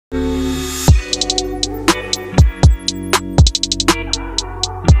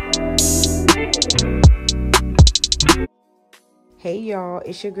Hey y'all,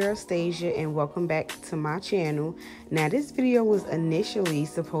 it's your girl Stasia and welcome back to my channel. Now this video was initially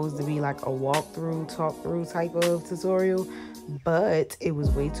supposed to be like a walkthrough, talk through type of tutorial, but it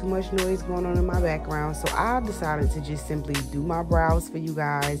was way too much noise going on in my background, so I decided to just simply do my brows for you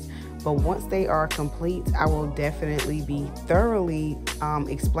guys. But once they are complete, I will definitely be thoroughly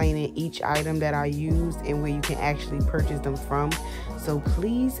explaining each item that I used and where you can actually purchase them from. So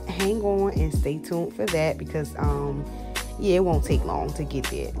please hang on and stay tuned for that because yeah, it won't take long to get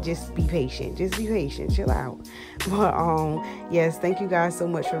there. Just be patient. Chill out. But yes, thank you guys so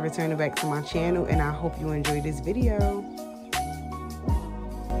much for returning back to my channel, and I hope you enjoyed this video.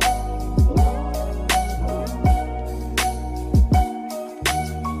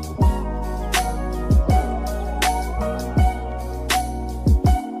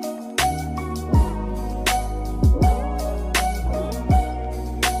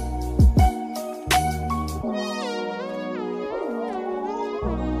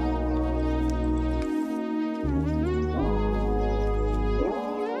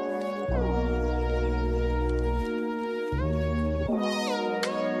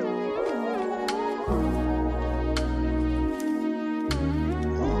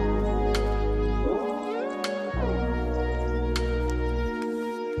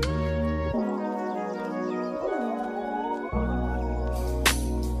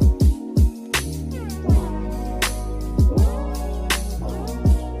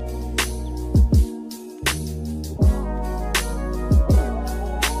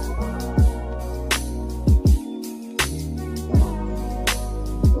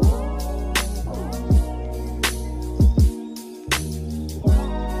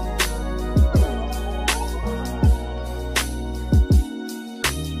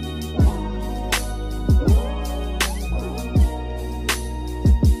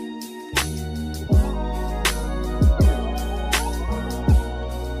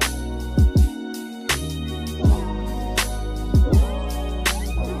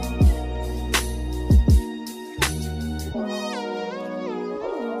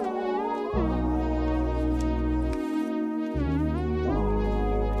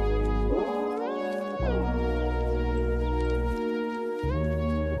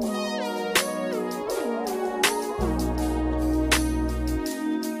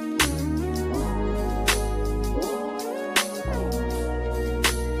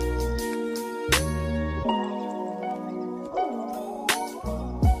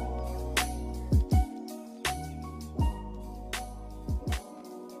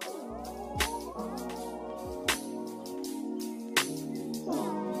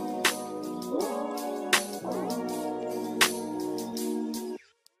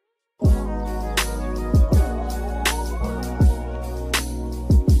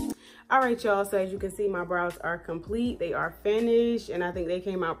 All right, y'all, so as you can see, my brows are complete. They are finished, and I think they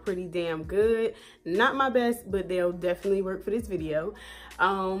came out pretty damn good. Not my best, but they'll definitely work for this video.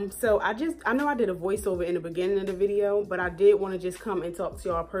 So I know I did a voiceover in the beginning of the video, but I did want to just come and talk to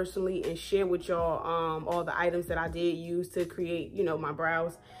y'all personally and share with y'all all the items that I did use to create, you know, my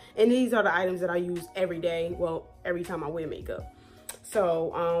brows. And these are the items that I use every day, well, every time I wear makeup.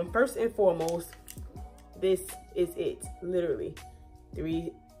 So first and foremost, this is it, literally.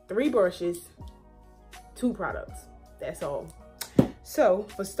 Three brushes, 2 products, that's all. So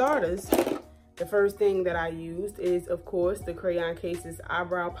for starters, the first thing that I used is, of course, the Crayon Cases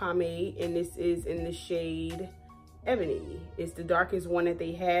eyebrow pomade, and this is in the shade Ebony. It's the darkest one that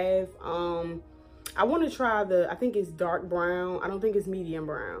they have. I want to try I think it's dark brown. I don't think it's medium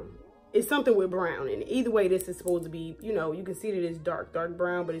brown. It's something with brown in it. Either way, this is supposed to be, you know, you can see that it's dark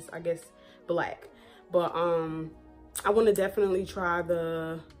brown, but it's, I guess, black. But I want to definitely try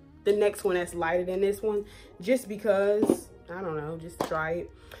the next one that's lighter than this one, just because, I don't know, just try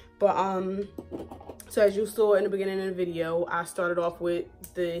it. But so as you saw in the beginning of the video, I started off with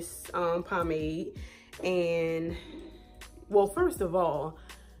this pomade. And well, first of all,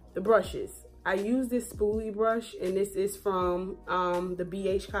 the brushes. I use this spoolie brush, and this is from the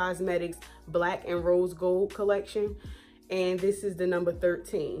BH Cosmetics Black and Rose Gold collection. And this is the number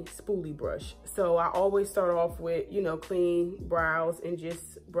 13 spoolie brush. So I always start off with, you know, clean brows and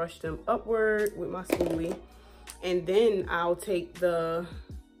just brush them upward with my spoolie. And then I'll take the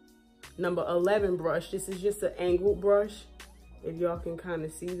number 11 brush. This is just an angled brush. If y'all can kind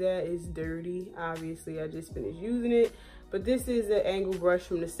of see that, it's dirty. Obviously, I just finished using it. But this is an angled brush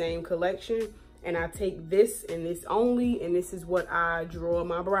from the same collection. And I take this and this only, and this is what I draw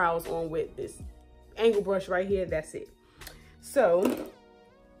my brows on with. This angled brush right here, that's it. So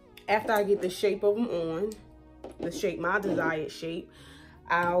after I get the shape of them on, the shape, my desired shape,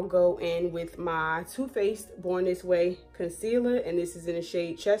 I'll go in with my Too Faced Born This Way concealer, and this is in the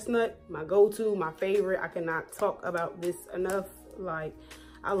shade Chestnut, my go-to, my favorite. I cannot talk about this enough. Like,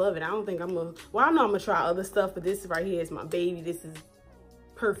 I love it. I don't think I'm gonna, well, I know I'm gonna try other stuff, but this right here is my baby. This is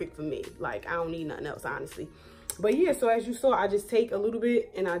perfect for me. Like, I don't need nothing else, honestly. But yeah, so as you saw, I just take a little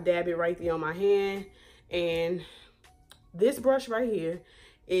bit and I dab it right there on my hand. And this brush right here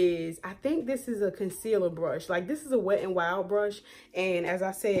is, I think this is a concealer brush. Like, this is a Wet n Wild brush, and as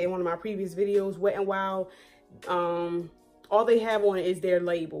I said in one of my previous videos, Wet n Wild, all they have on it is their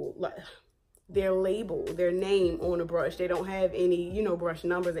label, like their name on the brush. They don't have any, you know, brush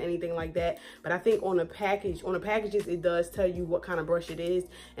numbers or anything like that. But I think on the packages, it does tell you what kind of brush it is,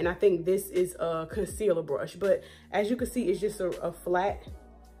 and I think this is a concealer brush. But as you can see, it's just a flat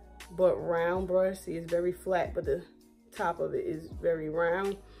but round brush. See, it's very flat, but the top of it is very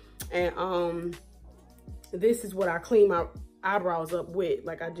round. And this is what I clean my eyebrows up with.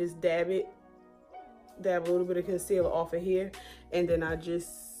 Like, I just dab a little bit of concealer off of here, and then I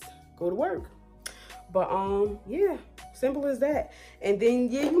just go to work. But yeah, simple as that. And then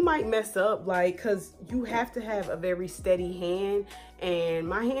yeah, you might mess up, like, because you have to have a very steady hand, and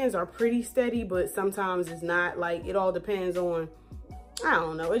my hands are pretty steady, but sometimes it's not. Like, it all depends on, I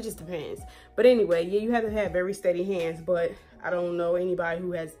don't know, it just depends. But anyway, yeah, you have to have very steady hands, but I don't know anybody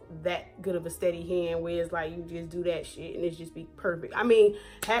who has that good of a steady hand where it's like you just do that shit and it's just be perfect. I mean,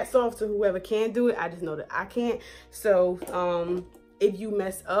 hats off to whoever can do it. I just know that I can't. So if you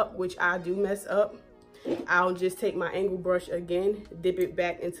mess up, which I do mess up, I'll just take my angle brush again, dip it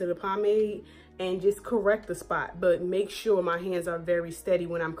back into the pomade, and just correct the spot. But make sure my hands are very steady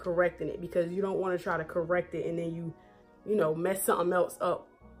when I'm correcting it, because you don't want to try to correct it and then you know, mess something else up,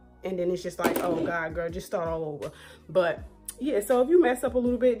 and then it's just like, oh God, girl, just start all over. But yeah, so if you mess up a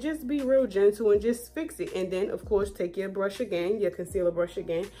little bit, just be real gentle and just fix it. And then of course, take your brush again, your concealer brush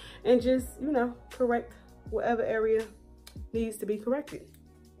again, and just, you know, correct whatever area needs to be corrected.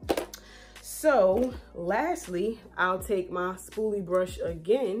 So lastly, I'll take my spoolie brush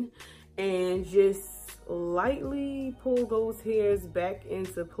again and just lightly pull those hairs back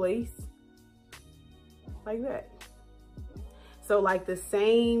into place like that. So like the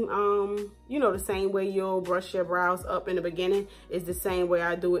same, you know, the same way you'll brush your brows up in the beginning is the same way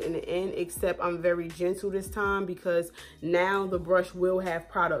I do it in the end, except I'm very gentle this time because now the brush will have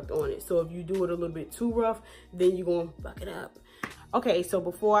product on it. So if you do it a little bit too rough, then you're going to fuck it up. Okay, so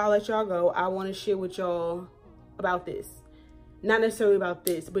before I let y'all go, I want to share with y'all about this. Not necessarily about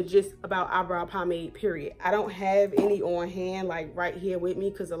this, but just about eyebrow pomade, period. I don't have any on hand, like right here with me,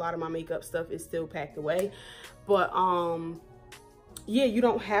 because a lot of my makeup stuff is still packed away. But, yeah, you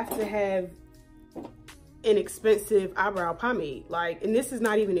don't have to have an expensive eyebrow pomade. Like, and this is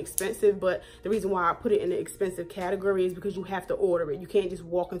not even expensive, but the reason why I put it in the expensive category is because you have to order it. You can't just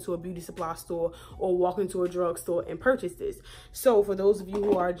walk into a beauty supply store or walk into a drugstore and purchase this. So for those of you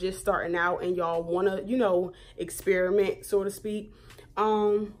who are just starting out and y'all want to, you know, experiment, so to speak,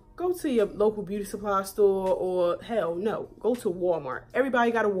 go to your local beauty supply store, or hell no, go to Walmart.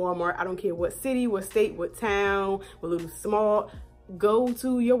 Everybody got a Walmart. I don't care what city, what state, what town, what little small. Go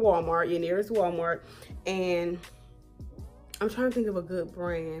to your Walmart, your nearest Walmart, and I'm trying to think of a good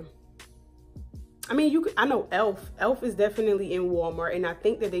brand. I mean, you could, I know Elf is definitely in Walmart, and I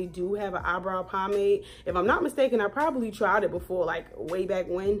think that they do have an eyebrow pomade. If I'm not mistaken, I probably tried it before, like way back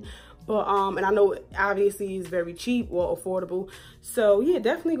when. But and I know obviously it's very cheap or affordable. So yeah,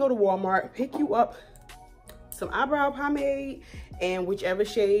 definitely go to Walmart, pick you up some eyebrow pomade, and whichever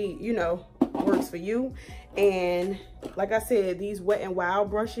shade, you know, works for you. And like I said, these Wet n Wild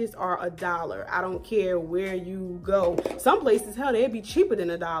brushes are $1. I don't care where you go. Some places, hell, they'd be cheaper than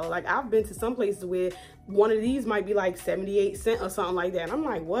 $1. Like, I've been to some places where one of these might be like 78 cents or something like that. And I'm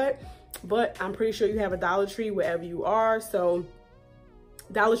like, what? But I'm pretty sure you have a Dollar Tree wherever you are. So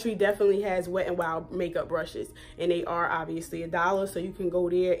Dollar Tree definitely has Wet n Wild makeup brushes, and they are obviously $1. So you can go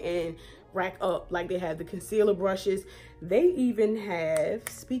there and rack up. Like, they have the concealer brushes. They even have,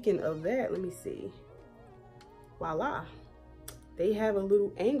 speaking of that, let me see. Voila, they have a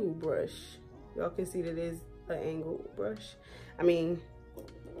little angle brush. Y'all can see that it is an angle brush. I mean,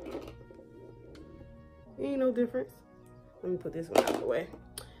 ain't no difference. Let me put this one out of the way.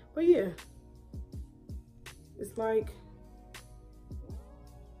 But yeah, it's like,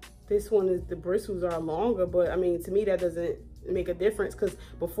 this one is, the bristles are longer, but I mean, to me that doesn't make a difference, because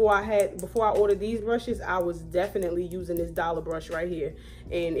before I ordered these brushes, I was definitely using this dollar brush right here,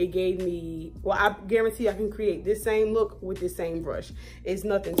 and it gave me, well, I guarantee I can create this same look with this same brush. It's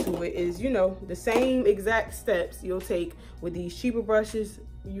nothing to it. Is, you know, the same exact steps you'll take with these cheaper brushes,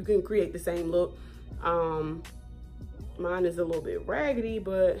 you can create the same look. Mine is a little bit raggedy,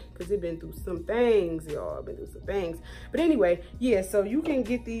 but because it's been through some things, y'all. Been through some things. But anyway, yeah, so you can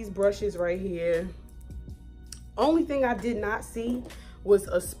get these brushes right here. Only thing I did not see was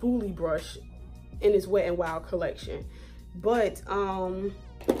a spoolie brush in this Wet n Wild collection. But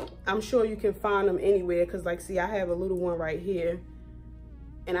I'm sure you can find them anywhere, because like, see, I have a little one right here.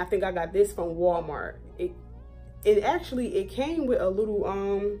 And I think I got this from Walmart. It came with a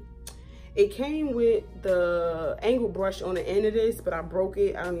little, it came with the angle brush on the end of this, but I broke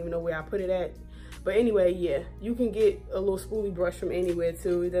it. I don't even know where I put it at. But anyway, yeah, you can get a little spoolie brush from anywhere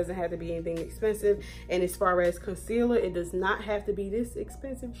too. It doesn't have to be anything expensive. And as far as concealer, it does not have to be this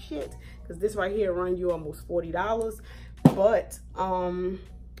expensive shit, because this right here run you almost $40. But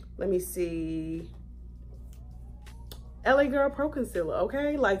let me see. LA Girl Pro Concealer,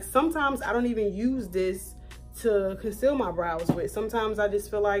 okay? Like, sometimes I don't even use this to conceal my brows with. Sometimes I just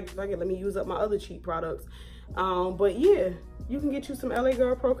feel like, let me use up my other cheap products. But yeah, you can get you some LA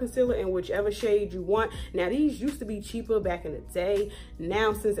Girl Pro Concealer in whichever shade you want. Now, these used to be cheaper back in the day.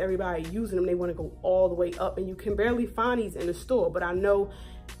 Now, since everybody using them, they want to go all the way up, and you can barely find these in the store. But I know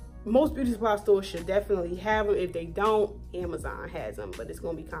most beauty supply stores should definitely have them. If they don't, Amazon has them, but it's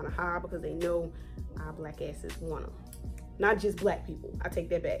gonna be kind of high because they know our black asses want them. Not just black people, I take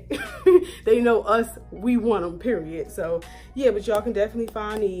that back. They know us, we want them, period. So yeah, but y'all can definitely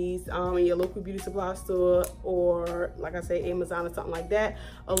find these in your local beauty supply store, or like I say, Amazon or something like that,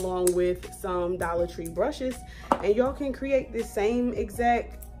 along with some Dollar Tree brushes. And y'all can create this same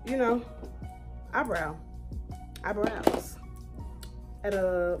exact, you know, eyebrows at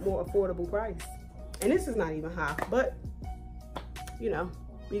a more affordable price. And this is not even high, but you know,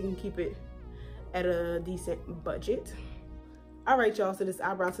 we can keep it at a decent budget. All right, y'all, so this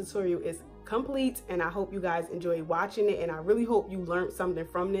eyebrow tutorial is complete, and I hope you guys enjoyed watching it, and I really hope you learned something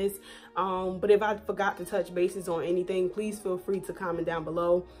from this. But if I forgot to touch bases on anything, please feel free to comment down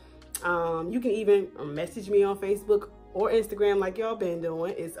below. You can even message me on Facebook or Instagram like y'all been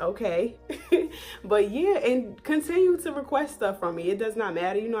doing. It's okay. But yeah, and continue to request stuff from me. It does not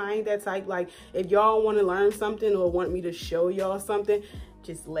matter. You know, I ain't that type. Like, if y'all want to learn something or want me to show y'all something,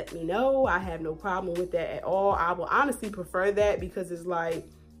 just let me know. I have no problem with that at all. I will honestly prefer that, because it's like,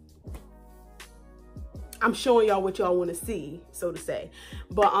 I'm showing y'all what y'all want to see, so to say.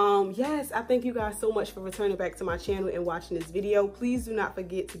 But yes, I thank you guys so much for returning back to my channel and watching this video. Please do not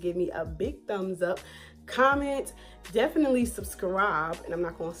forget to give me a big thumbs up, comment, definitely subscribe, and I'm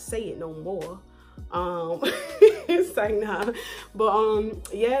not gonna say it no more. It's like, nah.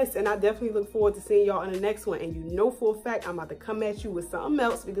 But yes, and I definitely look forward to seeing y'all in the next one. And you know for a fact I'm about to come at you with something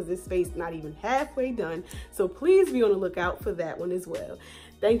else, because this face not even halfway done. So please be on the lookout for that one as well.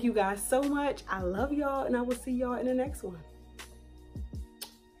 Thank you guys so much. I love y'all, and I will see y'all in the next one.